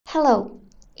Hello,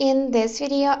 in this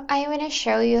video I want to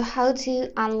show you how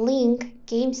to unlink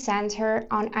Game Center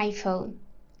on iPhone.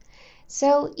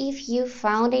 So if you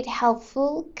found it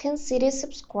helpful, consider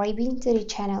subscribing to the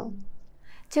channel.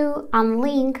 To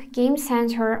unlink Game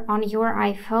Center on your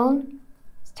iPhone,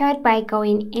 start by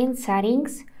going in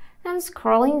Settings and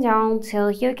scrolling down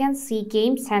till you can see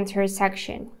Game Center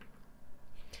section.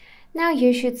 Now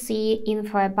you should see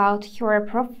info about your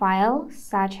profile,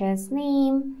 such as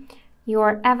name,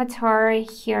 your avatar,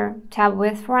 here tab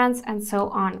with friends, and so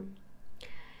on.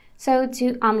 So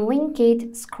to unlink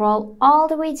it, scroll all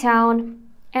the way down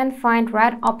and find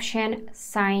red option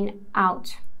Sign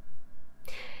Out.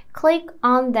 Click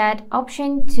on that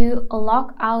option to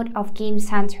log out of Game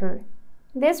Center.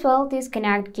 This will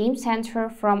disconnect Game Center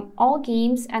from all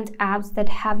games and apps that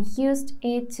have used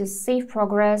it to save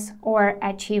progress or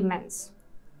achievements.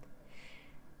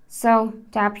 So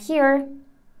tap here.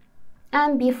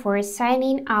 And before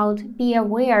signing out, be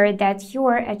aware that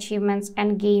your achievements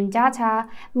and game data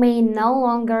may no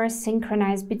longer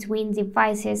synchronize between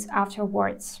devices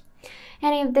afterwards.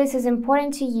 And if this is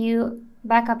important to you,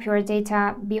 back up your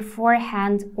data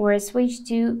beforehand or switch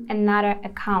to another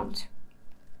account.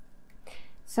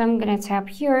 So I'm gonna tap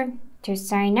here to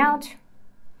sign out.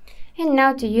 And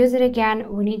now to use it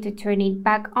again, we need to turn it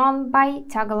back on by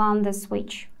toggle on the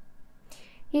switch.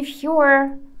 If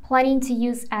you're planning to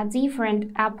use a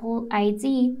different Apple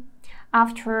ID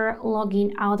after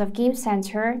logging out of Game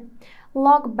Center,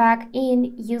 log back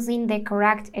in using the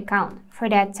correct account. For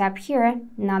that, tap here,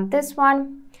 not this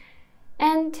one,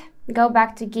 and go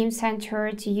back to Game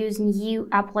Center to use new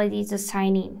Apple ID to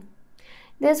sign in.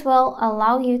 This will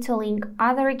allow you to link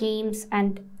other games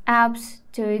and apps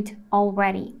to it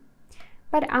already.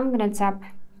 But I'm gonna tap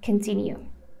continue.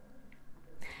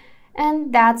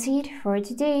 And that's it for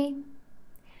today.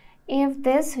 If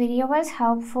this video was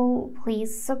helpful,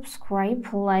 please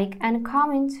subscribe, like, and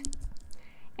comment.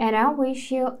 And I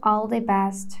wish you all the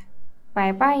best.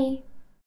 Bye bye.